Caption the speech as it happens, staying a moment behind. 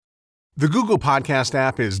The Google Podcast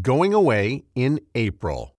app is going away in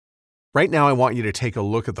April. Right now, I want you to take a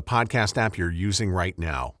look at the podcast app you're using right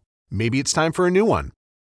now. Maybe it's time for a new one.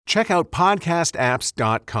 Check out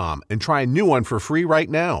podcastapps.com and try a new one for free right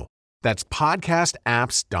now. That's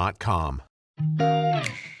podcastapps.com.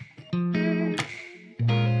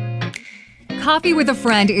 Coffee with a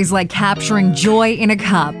friend is like capturing joy in a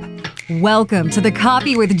cup. Welcome to the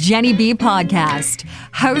Coffee with Jenny B podcast,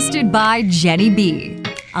 hosted by Jenny B,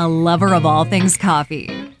 a lover of all things coffee.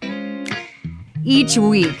 Each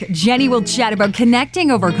week, Jenny will chat about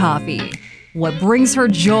connecting over coffee, what brings her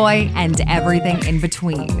joy, and everything in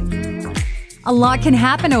between. A lot can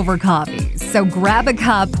happen over coffee, so grab a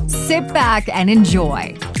cup, sit back, and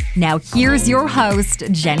enjoy. Now here's your host,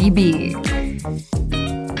 Jenny B.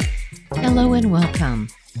 Hello and welcome.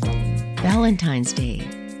 Valentine's Day,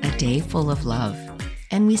 a day full of love.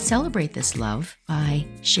 And we celebrate this love by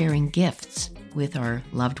sharing gifts with our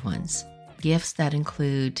loved ones. Gifts that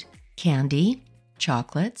include candy,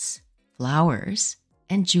 chocolates, flowers,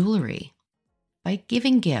 and jewelry. By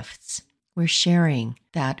giving gifts, we're sharing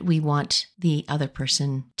that we want the other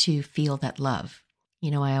person to feel that love.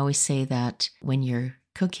 You know, I always say that when you're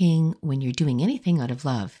cooking, when you're doing anything out of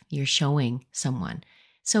love, you're showing someone.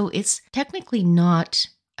 So it's technically not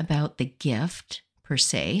about the gift per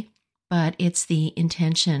se, but it's the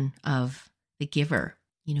intention of the giver,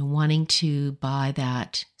 you know, wanting to buy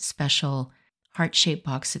that special heart-shaped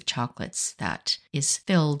box of chocolates that is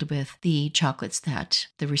filled with the chocolates that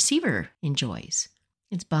the receiver enjoys.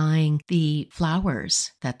 It's buying the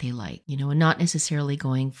flowers that they like, you know, and not necessarily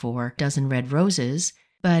going for a dozen red roses,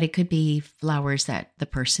 but it could be flowers that the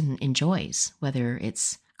person enjoys, whether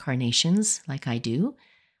it's carnations like I do,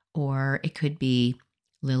 or it could be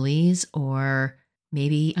lilies, or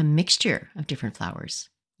maybe a mixture of different flowers.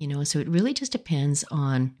 You know, so it really just depends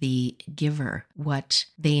on the giver, what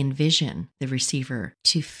they envision the receiver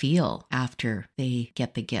to feel after they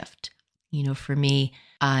get the gift. You know, for me,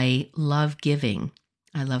 I love giving.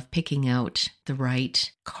 I love picking out the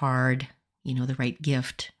right card, you know, the right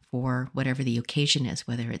gift for whatever the occasion is,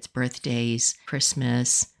 whether it's birthdays,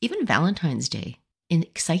 Christmas, even Valentine's Day. And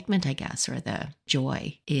excitement, I guess, or the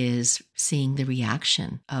joy is seeing the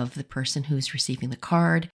reaction of the person who's receiving the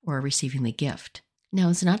card or receiving the gift. Now,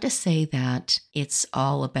 it's not to say that it's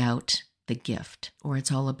all about the gift or it's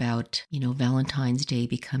all about, you know, Valentine's Day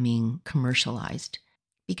becoming commercialized,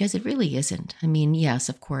 because it really isn't. I mean, yes,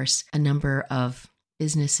 of course, a number of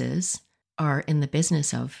businesses are in the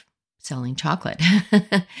business of selling chocolate.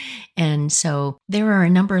 And so there are a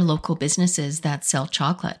number of local businesses that sell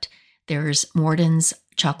chocolate. There's Morton's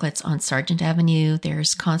Chocolates on Sargent Avenue.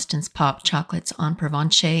 There's Constance Pop Chocolates on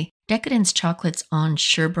Provencher. Decadence Chocolates on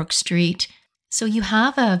Sherbrooke Street. So you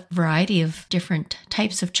have a variety of different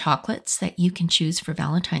types of chocolates that you can choose for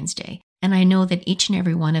Valentine's Day. And I know that each and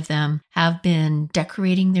every one of them have been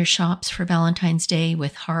decorating their shops for Valentine's Day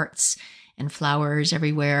with hearts and flowers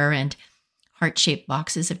everywhere and heart-shaped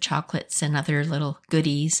boxes of chocolates and other little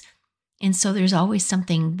goodies. And so there's always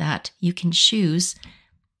something that you can choose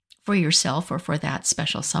for yourself or for that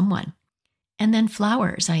special someone. And then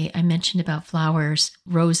flowers. I mentioned about flowers,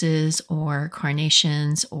 roses or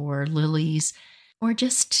carnations or lilies, or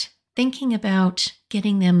just thinking about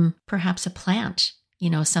getting them perhaps a plant,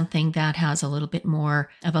 you know, something that has a little bit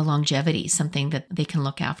more of a longevity, something that they can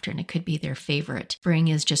look after, and it could be their favorite. Spring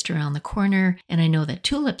is just around the corner, and I know that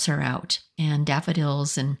tulips are out and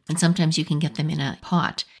daffodils, and sometimes you can get them in a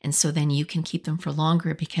pot, and so then you can keep them for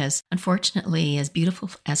longer because, unfortunately, as beautiful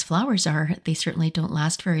as flowers are, they certainly don't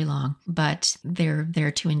last very long, but they're there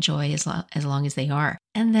to enjoy as long as they are.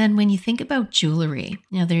 And then when you think about jewelry,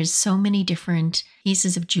 now there's so many different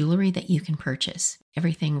pieces of jewelry that you can purchase.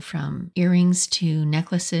 Everything from earrings to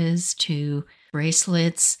necklaces to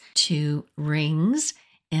bracelets to rings.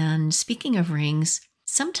 And speaking of rings,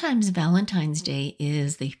 sometimes Valentine's Day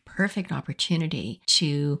is the perfect opportunity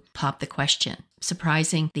to pop the question,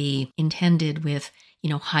 surprising the intended with, you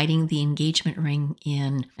know, hiding the engagement ring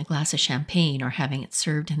in a glass of champagne or having it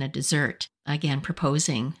served in a dessert. Again,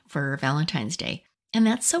 proposing for Valentine's Day. And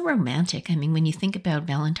that's so romantic. I mean, when you think about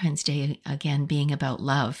Valentine's Day, again, being about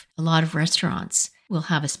love, a lot of restaurants will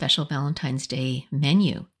have a special Valentine's Day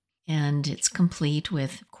menu. And it's complete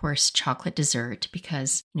with, of course, chocolate dessert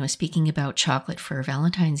because, you know, speaking about chocolate for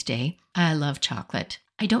Valentine's Day, I love chocolate.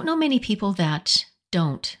 I don't know many people that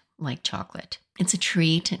don't like chocolate. It's a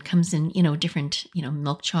treat. It comes in, different,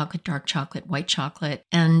 milk chocolate, dark chocolate, white chocolate.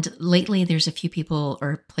 And lately there's a few people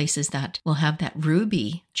or places that will have that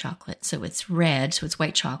ruby chocolate. So it's red, so it's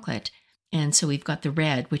white chocolate. And so we've got the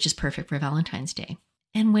red, which is perfect for Valentine's Day.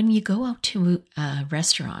 And when you go out to a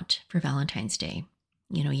restaurant for Valentine's Day,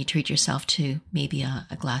 You treat yourself to maybe a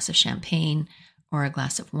glass of champagne or a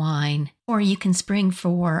glass of wine, or you can spring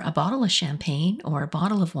for a bottle of champagne or a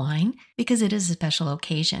bottle of wine because it is a special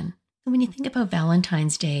occasion. And when you think about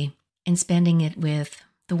Valentine's Day and spending it with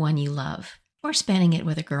the one you love, or spending it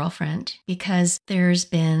with a girlfriend, because there's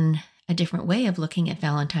been a different way of looking at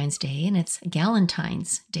Valentine's Day, and it's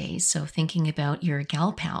Galentine's Day. So thinking about your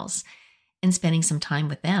gal pals and spending some time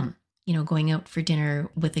with them, going out for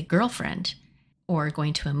dinner with a girlfriend, or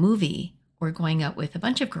going to a movie, or going out with a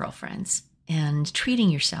bunch of girlfriends and treating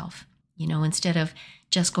yourself, instead of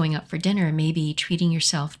just going out for dinner, maybe treating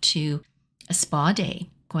yourself to a spa day,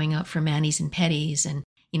 going out for manis and pedis. And,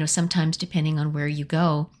 sometimes depending on where you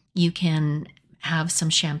go, you can have some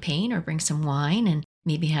champagne or bring some wine and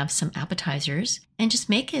maybe have some appetizers and just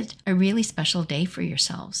make it a really special day for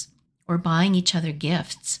yourselves. Or buying each other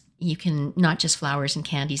gifts. You can not just flowers and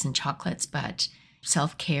candies and chocolates, but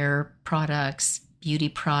self-care products, beauty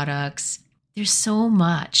products. There's so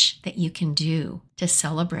much that you can do to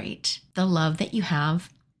celebrate the love that you have,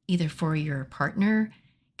 either for your partner,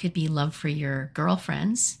 could be love for your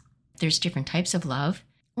girlfriends. There's different types of love.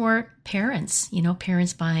 Or parents,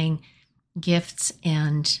 parents buying gifts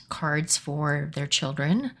and cards for their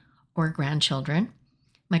children or grandchildren.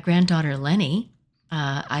 My granddaughter Lenny,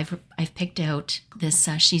 I've picked out this,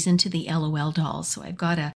 she's into the LOL dolls. So I've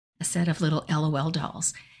got a set of little LOL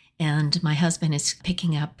dolls. And my husband is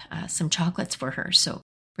picking up some chocolates for her. So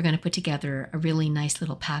we're going to put together a really nice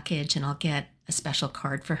little package, and I'll get a special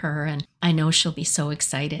card for her. And I know she'll be so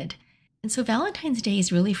excited. And so Valentine's Day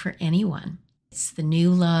is really for anyone. It's the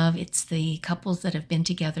new love. It's the couples that have been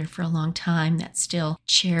together for a long time that still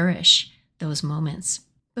cherish those moments.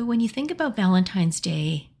 But when you think about Valentine's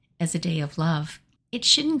Day as a day of love, it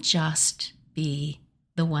shouldn't just be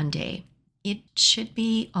the one day. It should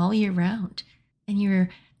be all year round. And you're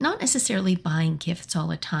not necessarily buying gifts all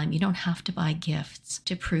the time. You don't have to buy gifts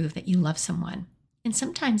to prove that you love someone. And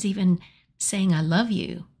sometimes even saying, I love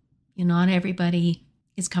you. Not everybody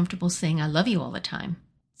is comfortable saying, I love you all the time.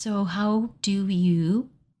 So how do you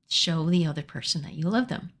show the other person that you love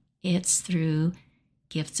them? It's through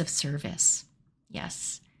gifts of service.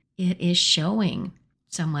 Yes, it is showing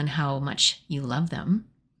someone how much you love them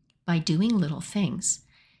by doing little things.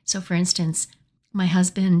 So for instance, my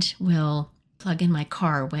husband will plug in my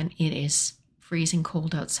car when it is freezing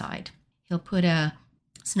cold outside. He'll put a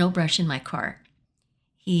snow brush in my car.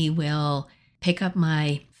 He will pick up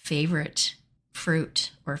my favorite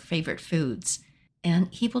fruit or favorite foods, and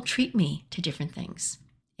he will treat me to different things.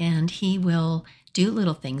 And he will do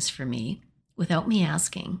little things for me without me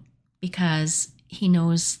asking, because he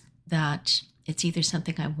knows that it's either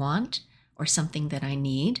something I want or something that I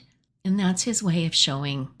need. And that's his way of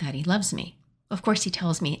showing that he loves me. Of course, he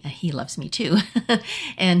tells me he loves me too.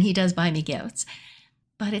 And he does buy me gifts.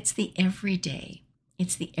 But it's the everyday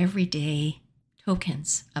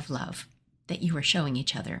tokens of love that you are showing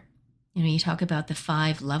each other. You talk about the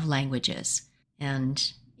 5 love languages,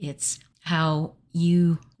 and it's how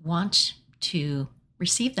you want to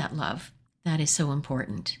receive that love that is so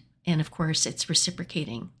important. And of course, it's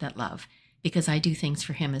reciprocating that love, because I do things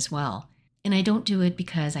for him as well. And I don't do it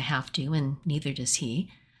because I have to, and neither does he.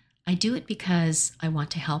 I do it because I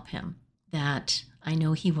want to help him, that I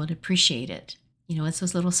know he would appreciate it. It's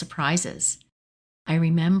those little surprises. I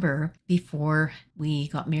remember before we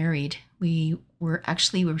got married, we were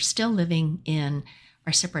still living in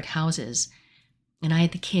our separate houses. And I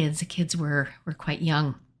had the kids. The kids were quite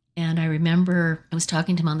young. And I remember I was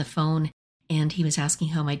talking to him on the phone, and he was asking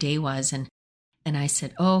how my day was. And I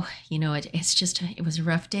said, it was a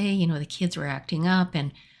rough day. The kids were acting up,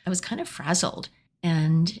 and I was kind of frazzled.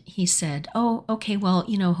 And he said, oh, okay, well,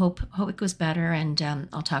 hope it goes better, and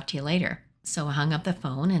I'll talk to you later. So I hung up the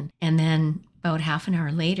phone, and then about half an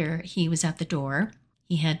hour later, he was at the door.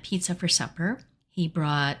 He had pizza for supper. He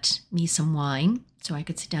brought me some wine so I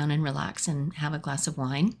could sit down and relax and have a glass of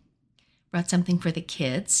wine. Brought something for the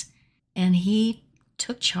kids, and he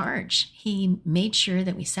took charge. He made sure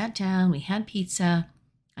that we sat down, we had pizza,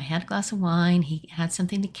 I had a glass of wine, he had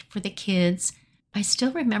something for the kids. I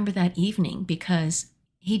still remember that evening because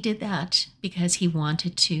he did that because he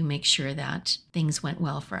wanted to make sure that things went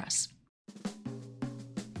well for us.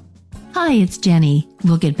 Hi, it's Jenny.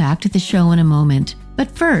 We'll get back to the show in a moment.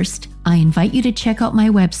 But first, I invite you to check out my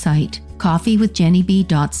website,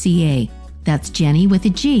 coffeewithjennyb.ca. That's Jenny with a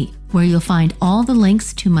G, where you'll find all the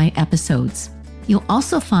links to my episodes. You'll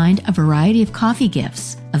also find a variety of coffee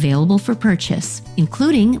gifts available for purchase,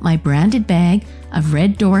 including my branded bag of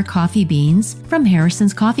Red Door coffee beans from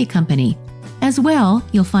Harrison's Coffee Company. As well,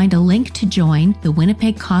 you'll find a link to join the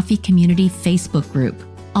Winnipeg Coffee Community Facebook group.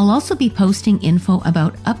 I'll also be posting info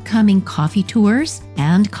about upcoming coffee tours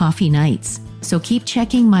and coffee nights. So keep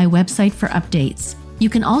checking my website for updates. You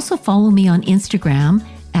can also follow me on Instagram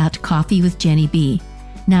at Coffee with Jenny B.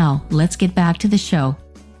 Now, let's get back to the show.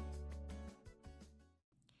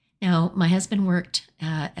 Now, my husband worked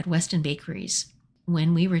at Weston Bakeries.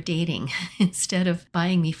 When we were dating, instead of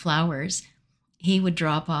buying me flowers, he would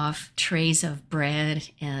drop off trays of bread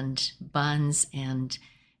and buns and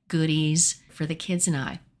goodies for the kids and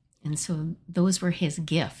I. And so those were his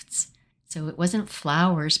gifts. So it wasn't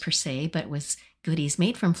flowers per se, but it was goodies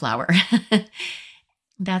made from flour.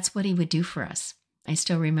 That's what he would do for us. I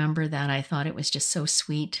still remember that. I thought it was just so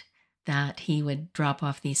sweet that he would drop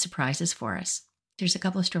off these surprises for us. There's a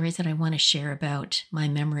couple of stories that I want to share about my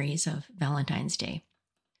memories of Valentine's Day.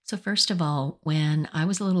 So first of all, when I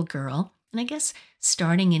was a little girl, and I guess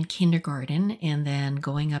starting in kindergarten and then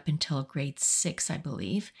going up until grade 6, I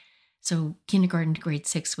believe. So kindergarten to grade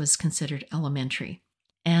 6 was considered elementary.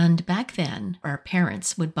 And back then, our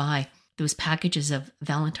parents would buy those packages of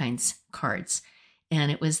Valentine's cards.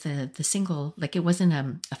 And it was the single, like it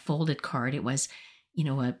wasn't a folded card. It was,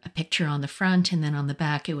 a picture on the front, and then on the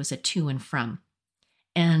back, it was a to and from.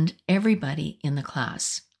 And everybody in the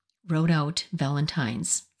class wrote out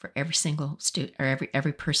Valentines for every single student or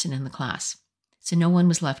every person in the class. So no one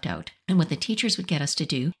was left out. And what the teachers would get us to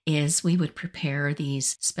do is we would prepare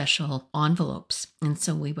these special envelopes. And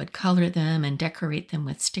so we would color them and decorate them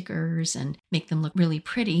with stickers and make them look really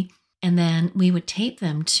pretty. And then we would tape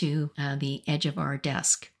them to the edge of our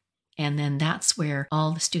desk. And then that's where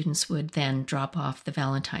all the students would then drop off the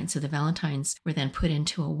Valentines. So the Valentines were then put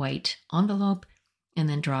into a white envelope and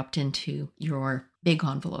then dropped into your big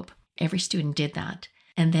envelope. Every student did that.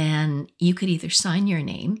 And then you could either sign your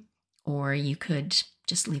name or you could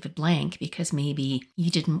just leave it blank because maybe you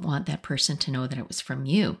didn't want that person to know that it was from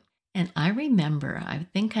you. And I remember, I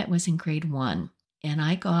think I was in grade 1, and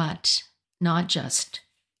I got not just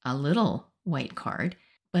a little white card,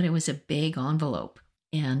 but it was a big envelope.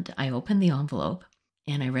 And I opened the envelope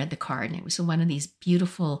and I read the card, and it was one of these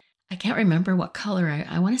beautiful, I can't remember what color,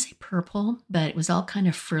 I want to say purple, but it was all kind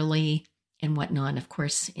of frilly and whatnot. And of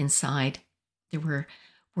course, inside there were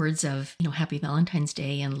words of, Happy Valentine's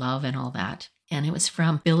Day and love and all that. And it was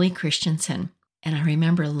from Billy Christensen. And I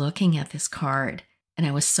remember looking at this card and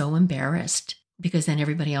I was so embarrassed because then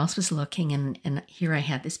everybody else was looking, and here I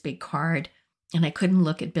had this big card and I couldn't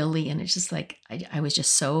look at Billy. And it's just like, I was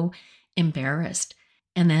just so embarrassed.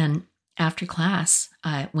 And then after class,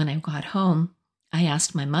 when I got home, I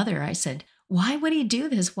asked my mother, I said, why would he do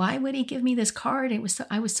this? Why would he give me this card?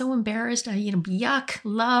 I was so embarrassed. Yuck,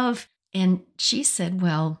 love. And she said,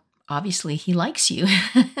 well, obviously he likes you.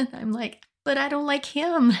 And I'm like, but I don't like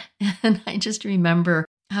him. And I just remember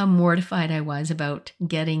how mortified I was about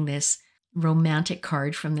getting this romantic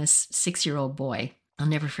card from this 6-year-old boy. I'll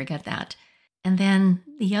never forget that. And then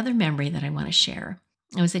the other memory that I want to share,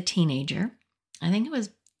 I was a teenager. I think it was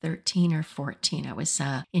 13 or 14. I was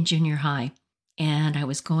in junior high. And I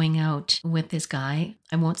was going out with this guy.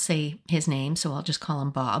 I won't say his name, so I'll just call him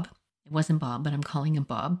Bob. It wasn't Bob, but I'm calling him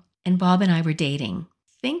Bob. And Bob and I were dating.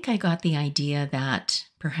 I think I got the idea that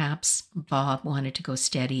perhaps Bob wanted to go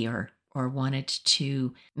steady or wanted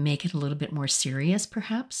to make it a little bit more serious,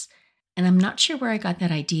 perhaps. And I'm not sure where I got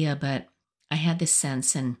that idea, but I had this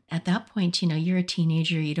sense. And at that point, you're a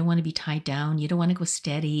teenager. You don't want to be tied down. You don't want to go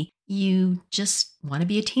steady. You just want to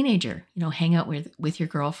be a teenager, hang out with your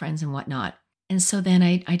girlfriends and whatnot. And so then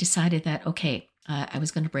I decided that, okay, I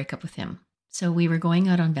was going to break up with him. So we were going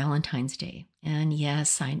out on Valentine's Day. And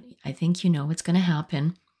yes, I think it's going to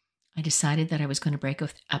happen. I decided that I was going to break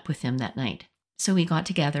up with him that night. So we got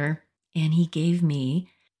together and he gave me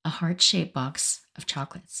a heart-shaped box of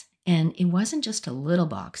chocolates. And it wasn't just a little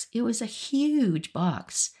box. It was a huge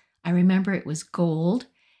box. I remember it was gold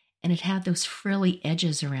and it had those frilly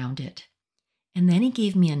edges around it. And then he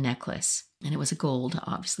gave me a necklace. And it was a gold,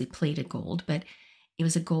 obviously plated gold, but it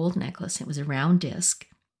was a gold necklace. It was a round disc.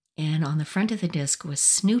 And on the front of the disc was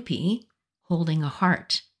Snoopy holding a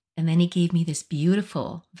heart. And then he gave me this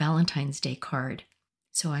beautiful Valentine's Day card.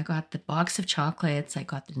 So I got the box of chocolates, I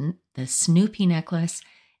got the Snoopy necklace,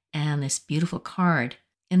 and this beautiful card.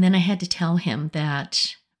 And then I had to tell him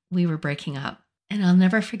that we were breaking up. And I'll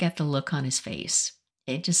never forget the look on his face.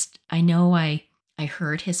 I know I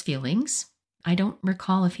hurt his feelings. I don't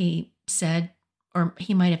recall if he said, or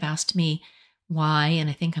he might have asked me why, and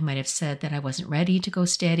I think I might have said that I wasn't ready to go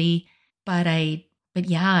steady. But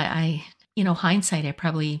hindsight, I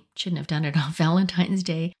probably shouldn't have done it on Valentine's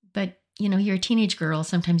Day. But, you're a teenage girl,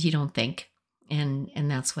 sometimes you don't think, and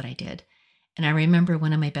that's what I did. And I remember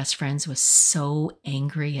one of my best friends was so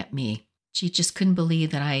angry at me. She just couldn't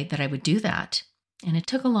believe that I would do that. And it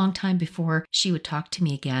took a long time before she would talk to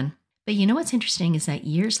me again. But you know what's interesting is that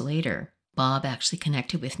years later, Bob actually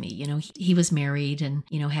connected with me. He was married and,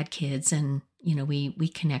 had kids, and,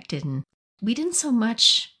 we connected, and we didn't so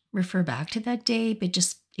much refer back to that day, but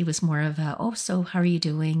just, it was more of a, oh, so how are you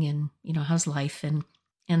doing? And, how's life? And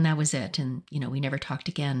that was it. And, we never talked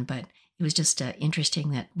again, but it was just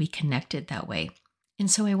interesting that we connected that way. And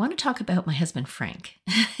so I want to talk about my husband, Frank.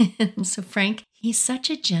 So Frank, he's such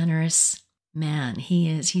a generous man.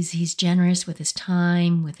 He's generous with his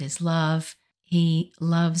time, with his love. He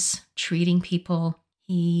loves treating people.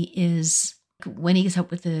 He is, when he gets out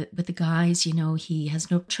with the guys, he has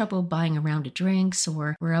no trouble buying a round of drinks,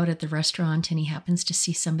 or we're out at the restaurant and he happens to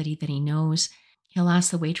see somebody that he knows. He'll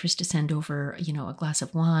ask the waitress to send over, a glass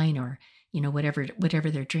of wine, or, whatever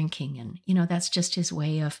they're drinking. And, that's just his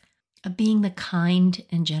way of being the kind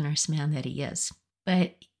and generous man that he is.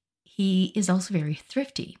 But he is also very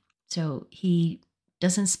thrifty. So he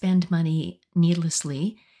doesn't spend money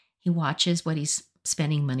needlessly. He watches what he's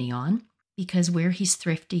spending money on, because where he's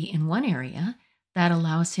thrifty in one area, that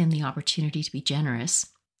allows him the opportunity to be generous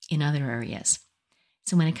in other areas.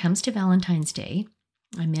 So when it comes to Valentine's Day,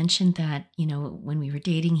 I mentioned that, when we were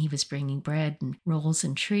dating, he was bringing bread and rolls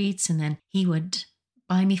and treats, and then he would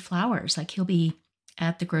buy me flowers. Like, he'll be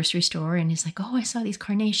at the grocery store and he's like, oh, I saw these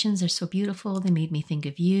carnations. They're so beautiful. They made me think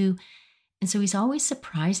of you. And so he's always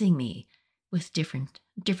surprising me with different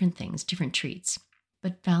things, different treats.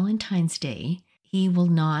 But Valentine's Day, he will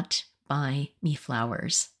not buy me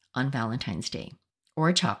flowers on Valentine's Day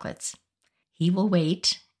or chocolates. He will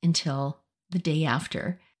wait until the day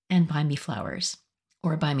after and buy me flowers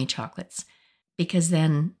or buy me chocolates, because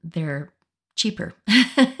then they're cheaper.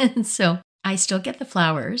 And so I still get the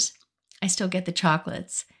flowers, I still get the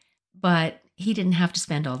chocolates, but he didn't have to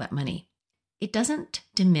spend all that money. It doesn't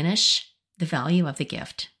diminish the value of the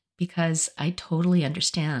gift, because I totally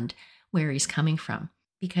understand where he's coming from,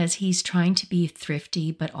 because he's trying to be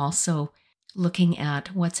thrifty, but also looking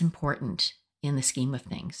at what's important in the scheme of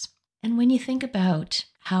things. And when you think about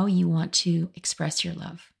how you want to express your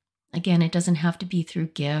love, again, it doesn't have to be through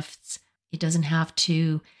gifts. It doesn't have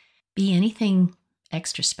to be anything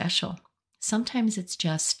extra special. Sometimes it's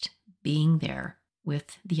just being there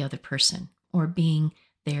with the other person, or being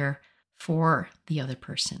there for the other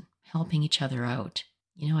person, helping each other out.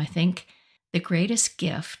 I think the greatest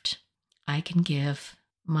gift I can give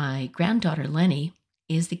my granddaughter, Lenny,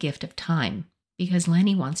 is the gift of time, because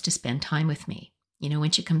Lenny wants to spend time with me.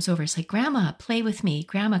 When she comes over, it's like, Grandma, play with me.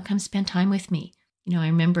 Grandma, come spend time with me. I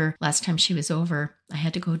remember last time she was over, I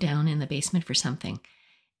had to go down in the basement for something.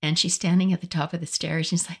 And she's standing at the top of the stairs.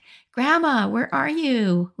 She's like, Grandma, where are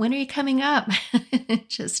you? When are you coming up? It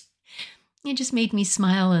just made me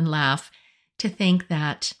smile and laugh to think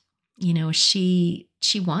that,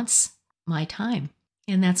 she wants my time.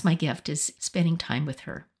 And that's my gift, is spending time with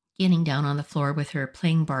her, getting down on the floor with her,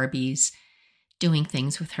 playing Barbies, doing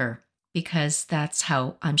things with her, because that's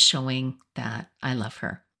how I'm showing that I love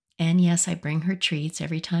her. And yes, I bring her treats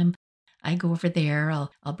every time I go over there.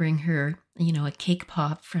 I'll bring her, a cake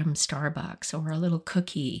pop from Starbucks, or a little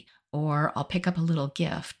cookie, or I'll pick up a little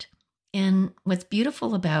gift. And what's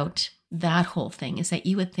beautiful about that whole thing is that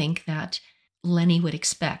you would think that Lenny would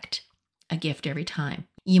expect a gift every time.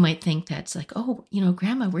 You might think that's like, oh,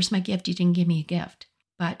 Grandma, where's my gift? You didn't give me a gift.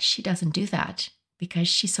 But she doesn't do that, because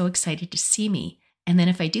she's so excited to see me. And then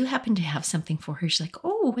if I do happen to have something for her, she's like,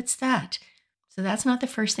 oh, what's that? So that's not the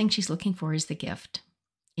first thing she's looking for, is the gift.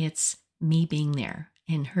 It's me being there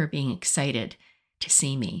and her being excited to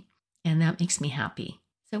see me. And that makes me happy.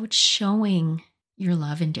 So it's showing your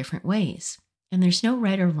love in different ways. And there's no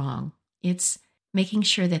right or wrong. It's making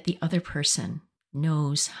sure that the other person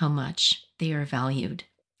knows how much they are valued,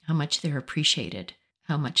 how much they're appreciated,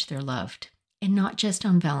 how much they're loved. And not just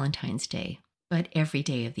on Valentine's Day, but every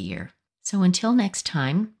day of the year. So until next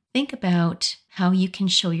time, think about how you can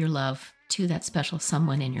show your love to that special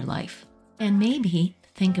someone in your life. And maybe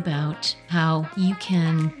think about how you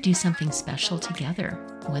can do something special together,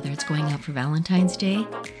 whether it's going out for Valentine's Day,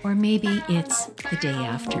 or maybe it's the day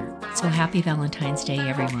after. So happy Valentine's Day,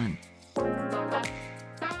 everyone.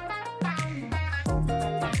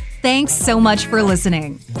 Thanks so much for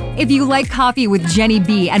listening. If you like Coffee with Jenny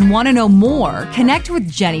B and want to know more, connect with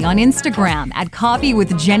Jenny on Instagram at Coffee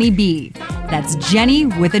with Jenny B. That's Jenny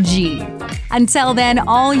with a G. Until then,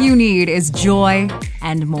 all you need is joy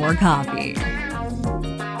and more coffee.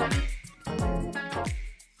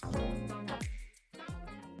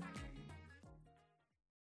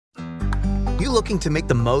 Looking to make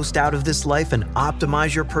the most out of this life and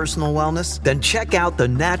optimize your personal wellness? Then check out the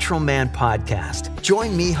Natural Man Podcast.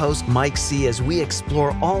 Join me, host Mike C., as we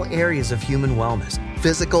explore all areas of human wellness,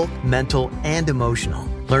 physical, mental, and emotional.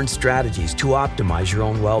 Learn strategies to optimize your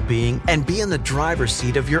own well-being and be in the driver's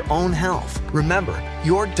seat of your own health. Remember,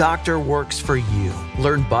 your doctor works for you.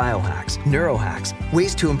 Learn biohacks, neurohacks,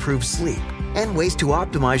 ways to improve sleep, and ways to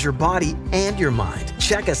optimize your body and your mind.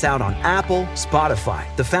 Check us out on Apple, Spotify,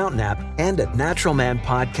 the Fountain app, and at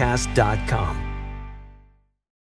naturalmanpodcast.com.